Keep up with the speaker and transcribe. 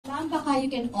baka you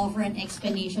can offer an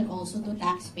explanation also to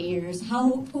taxpayers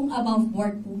how kung above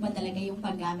board po ba talaga yung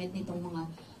paggamit nitong mga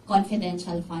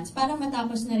confidential funds para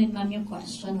matapos na rin, ma'am, yung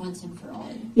question once and for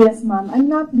all. Yes, ma'am.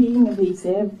 I'm not being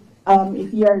evasive.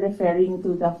 If you are referring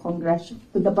to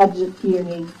the budget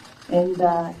hearing and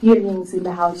the hearings in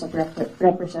the House of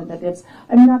Representatives,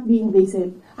 I'm not being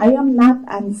evasive. I am not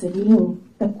answering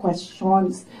the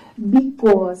questions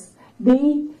because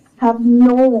they have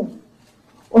no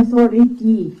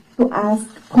authority to ask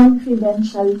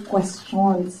confidential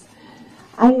questions.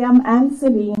 I am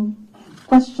answering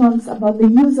questions about the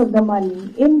use of the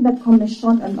money in the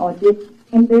Commission on Audit,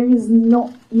 and there is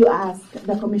no, you ask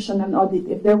the Commission on Audit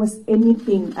if there was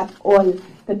anything at all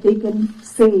that they can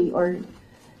say or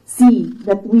see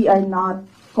that we are not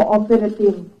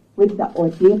cooperative with the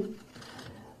audit.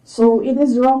 So it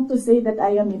is wrong to say that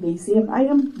I am evasive. I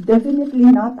am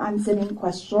definitely not answering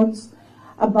questions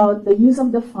about the use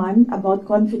of the fund, about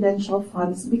confidential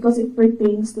funds, because it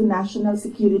pertains to national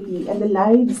security and the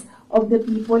lives of the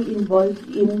people involved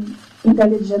in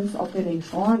intelligence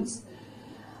operations.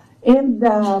 And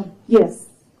yes,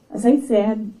 as I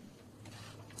said,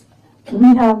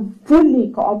 we have fully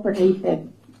cooperated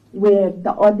with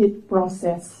the audit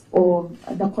process of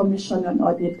the Commission on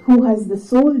Audit, who has the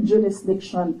sole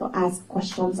jurisdiction to ask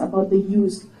questions about the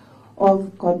use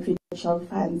of confidential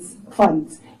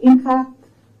funds. In fact,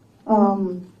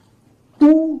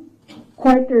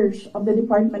 2/4 of the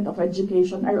Department of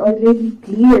Education are already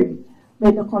cleared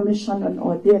by the Commission on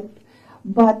Audit,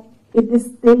 but it is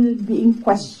still being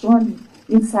questioned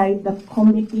inside the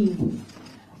committee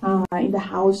in the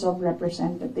House of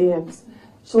Representatives.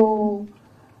 So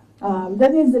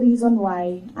that is the reason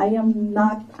why I am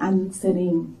not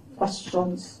answering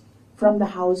questions from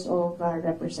the House of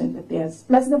Representatives.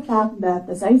 Plus the fact that,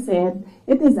 as I said,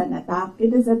 it is an attack. It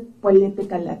is a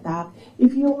political attack.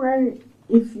 If you are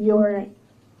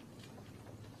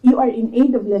in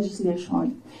aid of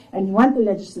legislation and you want to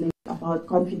legislate about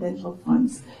confidential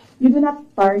funds, you do not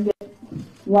target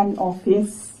one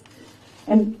office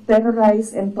and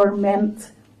terrorize and torment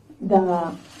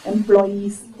the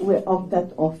employees of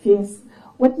that office.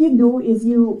 What you do is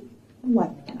you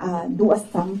do a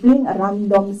sampling, a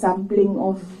random sampling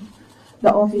of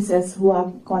the offices who have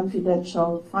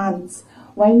confidential funds.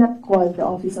 Why not call the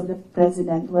office of the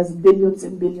president, who has billions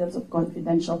and billions of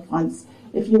confidential funds,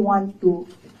 if you want to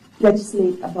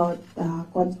legislate about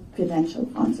confidential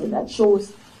funds? So that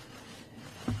shows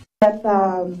that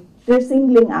they're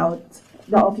singling out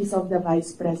the office of the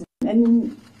vice president.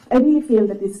 And I really feel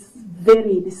that it's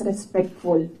very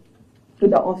disrespectful to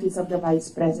the office of the vice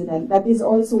president. That is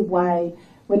also why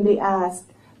when they ask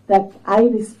that I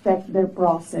respect their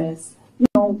process, you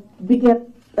know,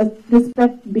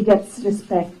 respect begets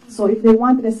respect. So if they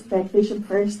want respect, they should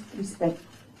first respect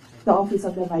the office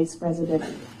of the vice president.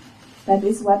 That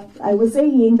is what I was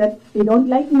saying, that they don't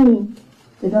like me,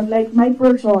 they don't like my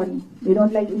person, they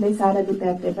don't like Inday Sara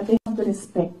Duterte, but they have to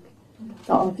respect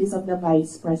the office of the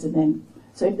vice president.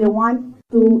 So if they want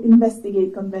to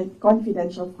investigate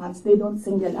confidential funds, they don't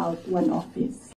single out one office.